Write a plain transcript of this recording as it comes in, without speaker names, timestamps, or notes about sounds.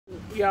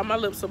Y'all, my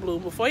lips are blue.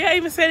 Before y'all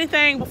even say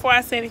anything, before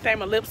I say anything,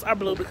 my lips are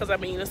blue because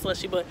I'm eating a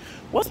slushy. But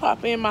what's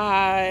poppin',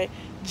 my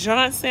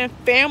Johnson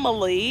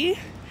family?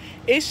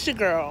 It's your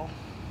girl,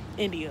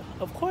 India.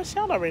 Of course,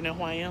 y'all already know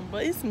who I am,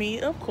 but it's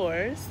me, of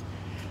course.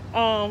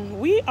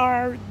 We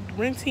are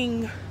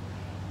renting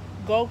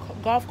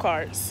golf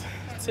carts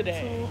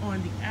today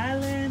on the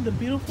island, the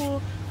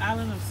beautiful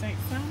island of St.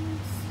 Thomas.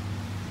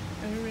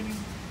 Are you ready?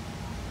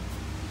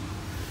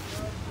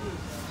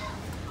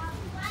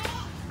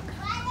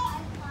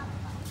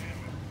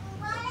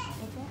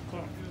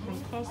 From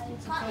coastal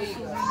to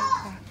coastal.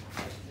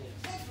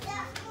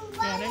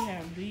 Yeah, they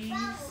have these.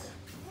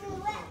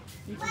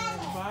 You can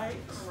have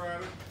bikes.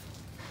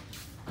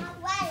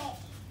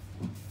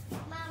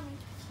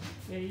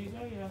 There you go,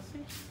 y'all.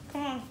 See?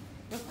 Come on,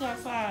 let's go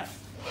outside.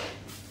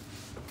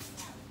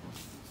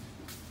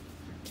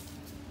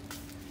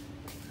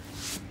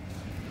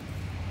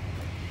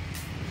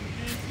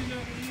 You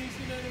didn't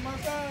see that in my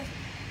side?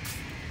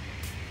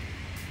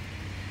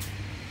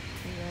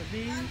 We got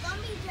these. I'm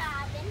gonna be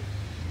driving.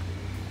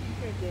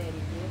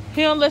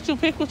 He don't let you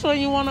pick which one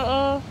you wanna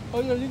Oh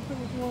yeah, you can pick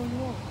which one you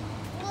want.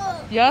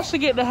 Look. Y'all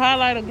should get the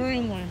highlighter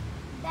green one.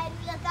 Baby,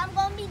 look, I'm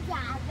gonna be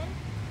driving.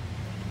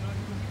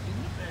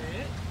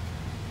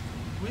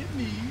 With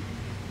me.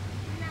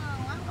 No,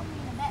 I'm gonna be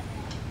in the back.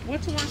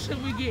 Which one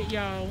should we get,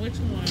 y'all? Which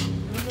one?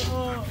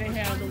 They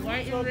have the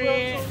white and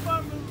red,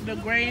 the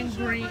gray and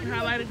green,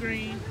 highlighter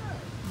green,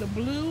 the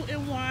blue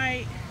and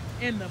white,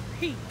 and the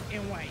pink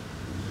and white.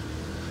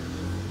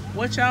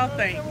 What y'all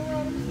think?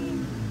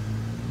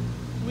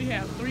 We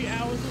have 3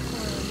 hours of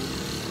fun.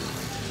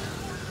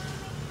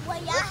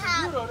 Well, y'all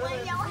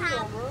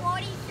have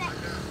 40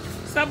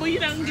 seconds. Sabu, you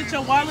don't get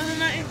your wallet or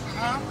nothing?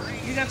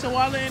 You got your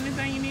wallet or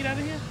anything you need out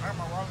of here? I have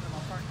my wallet in my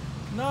pocket.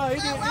 No,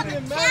 it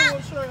didn't matter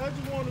what shirt. I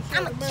just wanted to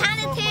show I'm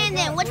counting 10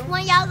 then. Which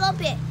one y'all gonna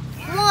pick?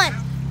 1,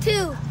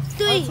 2,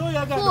 3, 4,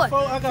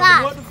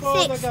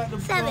 5, 6,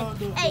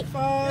 7, 8,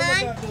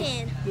 9,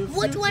 10.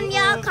 Which one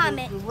y'all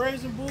comment?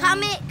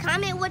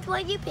 Comment which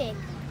one you pick.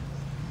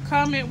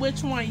 Comment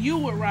which one you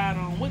would ride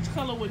on. Which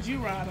color would you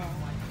ride on?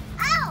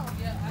 Oh!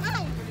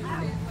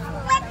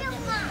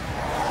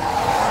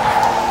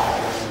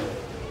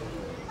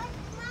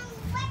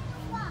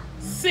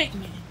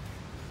 Sickening.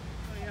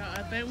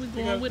 I think we're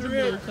going with the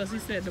blue because he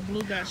said the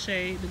blue got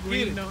shade. The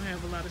green don't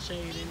have a lot of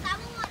shade in it.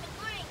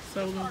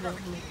 So we're going to go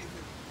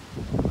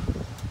blue.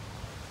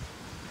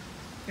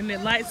 And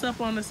it lights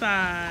up on the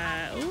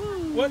side.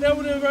 Ooh. What that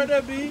one is right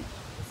there, B?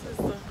 This is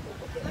the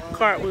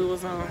cart we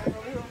was on.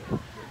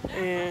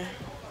 And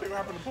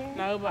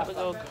now we're about to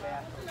go.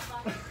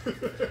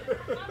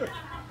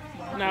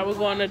 Now we're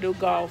going to do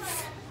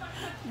golf.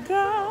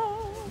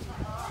 Golf.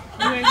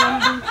 You ain't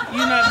going to do,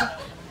 you not.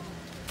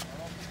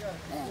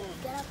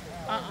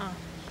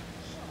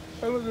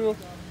 Hey, what's it?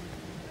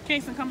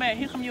 Kingston, come back.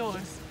 Here come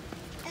yours.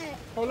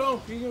 Hold on.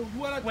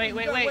 Wait.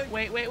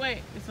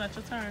 It's not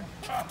your turn.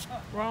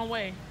 Wrong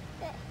way.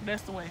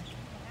 That's the way.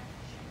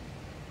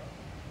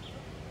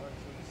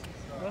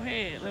 Go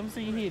ahead. Let me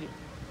see you hit it.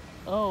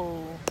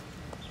 Oh.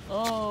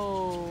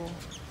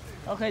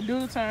 Okay, do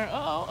the turn.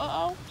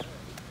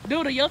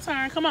 Doodle, your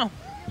turn. Come on.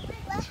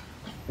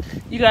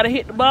 You got to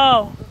hit the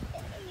ball.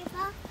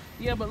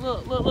 Yeah, but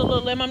look.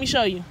 Let mommy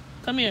show you.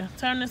 Come here.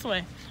 Turn this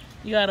way.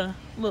 You got to,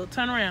 look,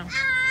 turn around.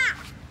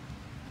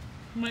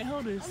 Wait,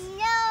 hold this.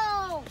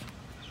 No.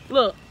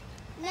 Look.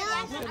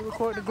 No.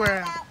 Record the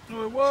ground.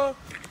 What?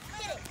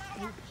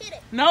 Hit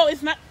it. No,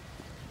 it's not.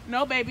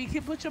 No, baby.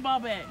 Put your ball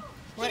back.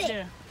 Right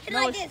there. Hit it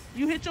No, like this.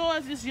 you hit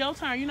yours. It's your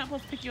turn. You're not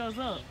supposed to pick yours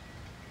up.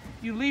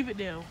 You leave it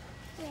there.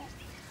 Yeah.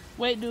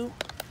 Wait, dude.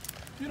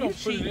 You don't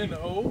put it in the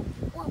hole.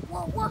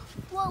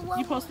 Whoa.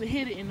 You're supposed to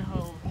hit it in the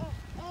hole.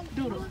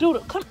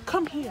 Doodle.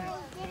 Come here.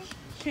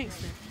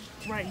 Kingston.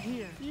 Right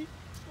here.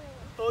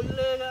 Hold your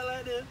leg out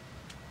like that.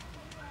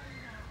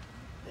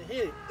 And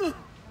hit it.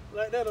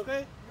 Like that,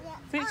 okay?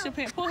 Fix your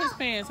pants. Pull his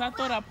pants. I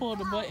thought I pulled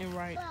the button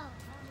right.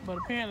 But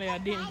apparently I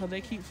didn't because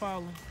they keep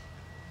falling.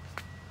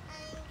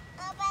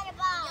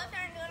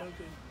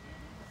 Okay.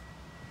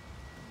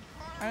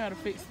 I gotta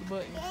fix the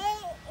button.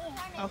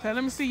 Okay,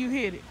 let me see you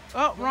hit it.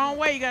 Oh, wrong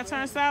way. You gotta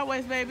turn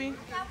sideways, baby.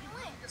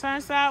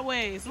 Turn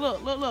sideways.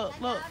 Look.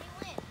 Y'all,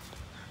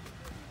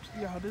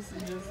 this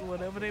is just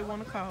whatever they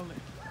want to call it.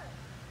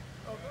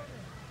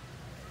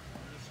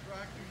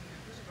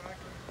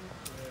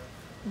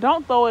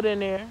 Don't throw it in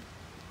there.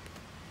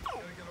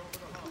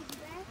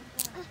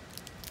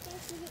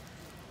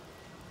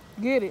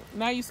 Get it.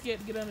 Now you scared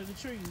to get under the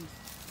trees.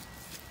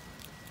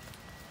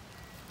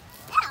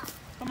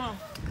 Come on.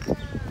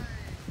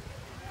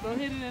 Go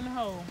hit it in the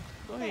hole.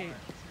 Go ahead.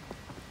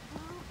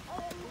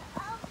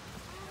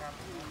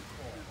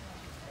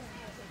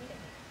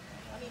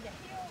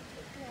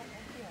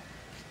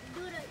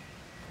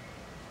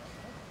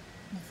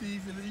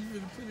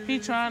 He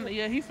trying to,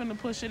 he finna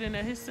push it in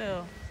there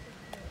himself.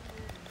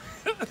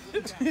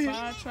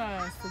 5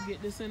 tries to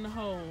get this in the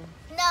hole.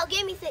 No,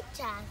 give me 6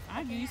 tries.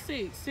 I give you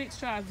 6. 6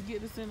 tries to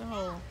get this in the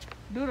hole.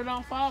 Doodle,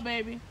 don't fall,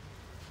 baby.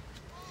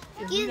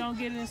 If you don't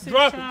get it in 6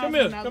 Drop tries, it. Come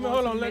here. not Come here. going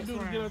Hold to on. the Let next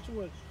Doodle round. get out your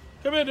way.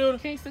 Come here,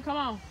 dude. Kingston, come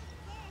on.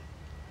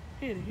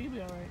 Hit it. He'll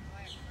be all right.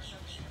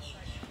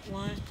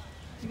 1.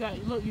 You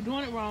got. Look, you're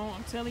doing it wrong.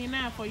 I'm telling you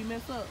now before you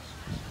mess up.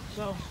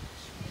 Go.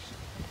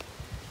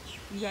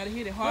 You got to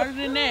hit it harder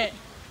than that.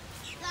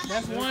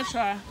 That's 1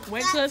 try.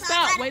 Wait till it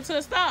stop. Wait till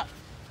it stop.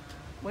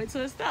 Wait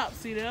till it stops.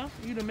 See there?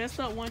 You done messed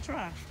up 1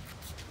 try.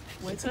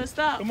 Wait till it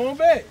stops. Come on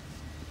back.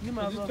 You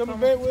might as well coming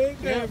back where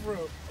it came from.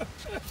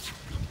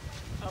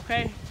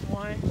 Okay.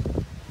 1,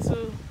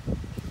 2,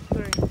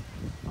 3.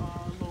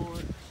 Oh,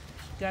 Lord.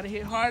 Got to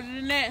hit harder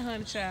than that,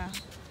 honey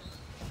child.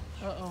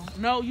 Uh-oh.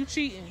 No, you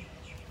cheating.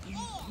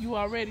 You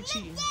already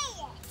cheating.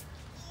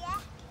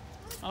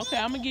 Okay,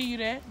 I'm going to give you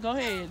that. Go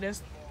ahead.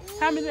 That's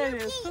how many that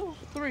is? 2,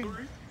 3.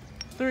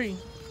 3.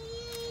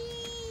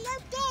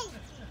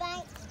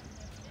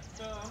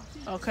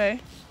 Okay.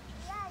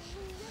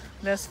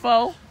 That's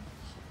 4.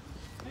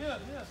 Yeah.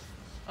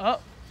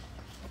 Up.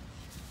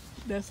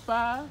 That's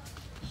 5.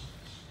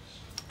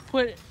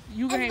 Put it.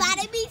 You can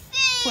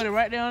put it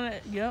right down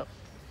there. Yep.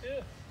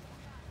 Yeah.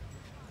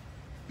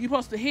 You're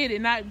supposed to hit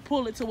it, not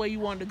pull it to where you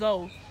want to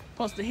go.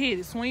 Supposed to hit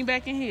it. Swing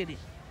back and hit it.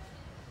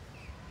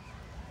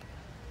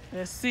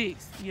 That's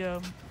 6.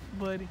 Yeah,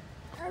 buddy.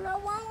 I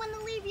don't want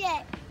to leave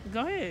yet.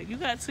 Go ahead. You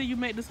got till you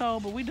make this hole,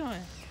 but we done.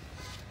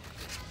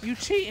 You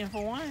cheating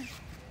for 1.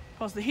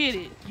 Supposed to hit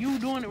it. You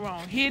doing it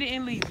wrong. Hit it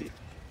and leave it.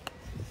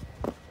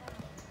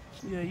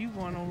 Yeah, you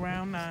going on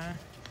round 9.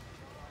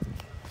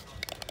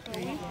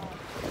 There you go.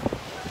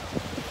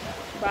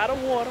 By the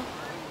water.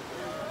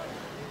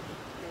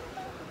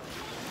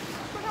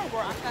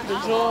 The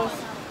joys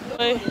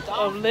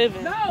of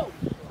living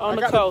on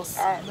the coast.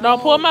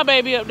 Don't pull my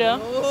baby up there.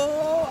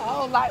 Oh, I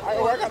don't like.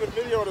 I got a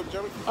video of them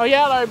jumping. Oh,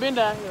 y'all already been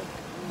down here.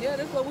 Yeah,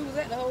 that's where we was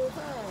at the whole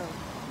time.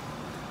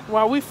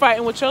 While we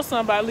fighting with your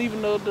son by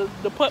leaving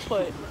the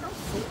putt-putt.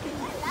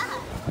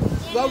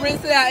 Go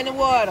rinse it out in the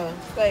water.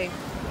 Stay.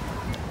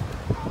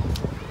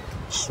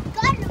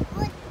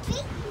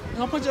 You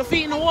gonna put your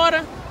feet in the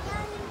water?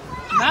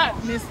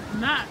 Not, miss,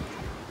 not.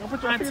 Don't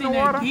put your feet in the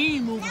water.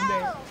 Moving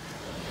back.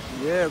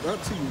 Yeah, it's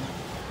up to you.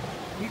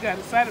 You got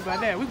excited about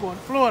that. We going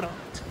to Florida.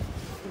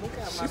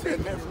 She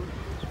said never.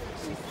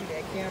 She see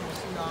that camera.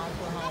 She know I don't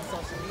put her on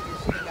social media.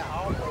 She done got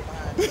all the way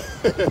behind it.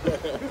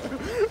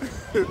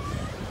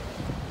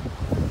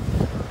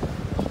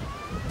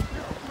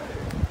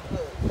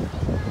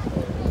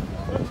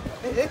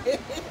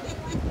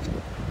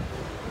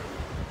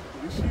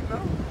 She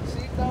know.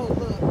 She know,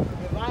 look,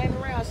 if I ain't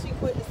around, she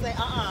quick to say,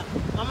 my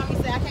mommy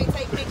say I can't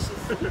take pictures.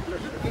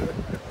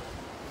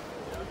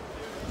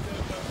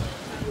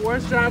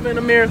 Worst driver in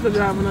America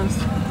driving us.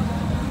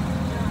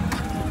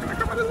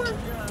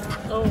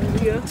 Oh,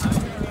 yeah.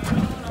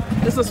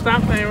 It's a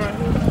stop thing right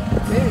here.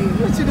 Hey,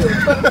 what you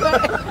doing?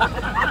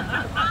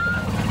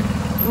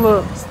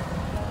 Look.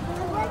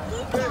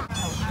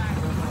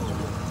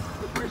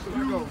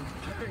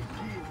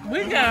 We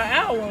got an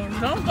hour.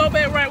 Don't go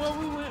back right where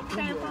we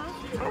came from.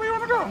 Where we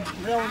want to go?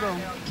 Where we want to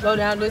go? Go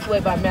down this way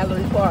by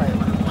Mallory Park.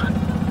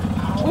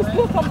 We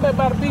still coming back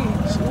by the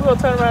beach. We're going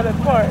to turn around at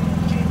the park.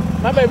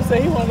 My baby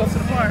said he want to go to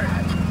the park.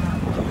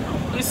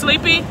 You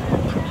sleepy?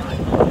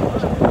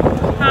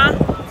 Huh?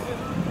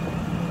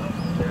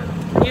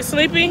 You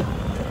sleepy?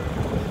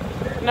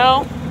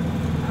 No?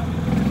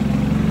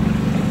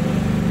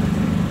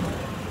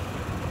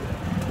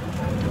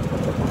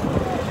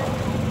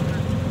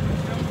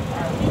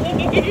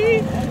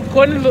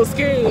 Courtney looks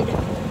scared.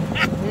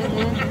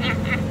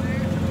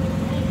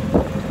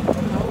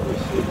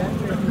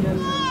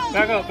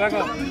 Back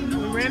up. We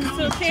ran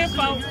into a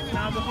campfire.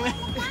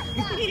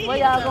 Where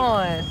y'all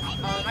going?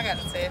 I got a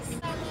test.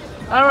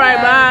 All right,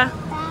 bye.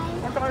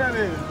 What car that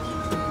is?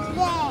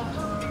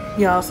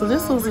 Y'all, so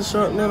this was a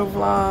short little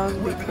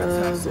vlog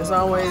because as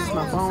always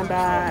my phone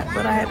died,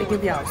 but I had to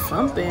give y'all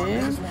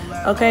something.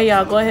 Okay,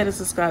 y'all, go ahead and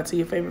subscribe to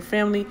your favorite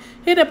family.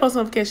 Hit that post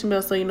notification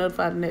bell so you're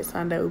notified the next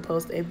time that we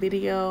post a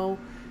video.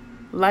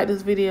 Like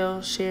this video,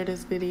 share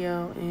this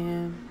video,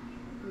 and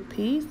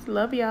peace.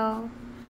 Love y'all.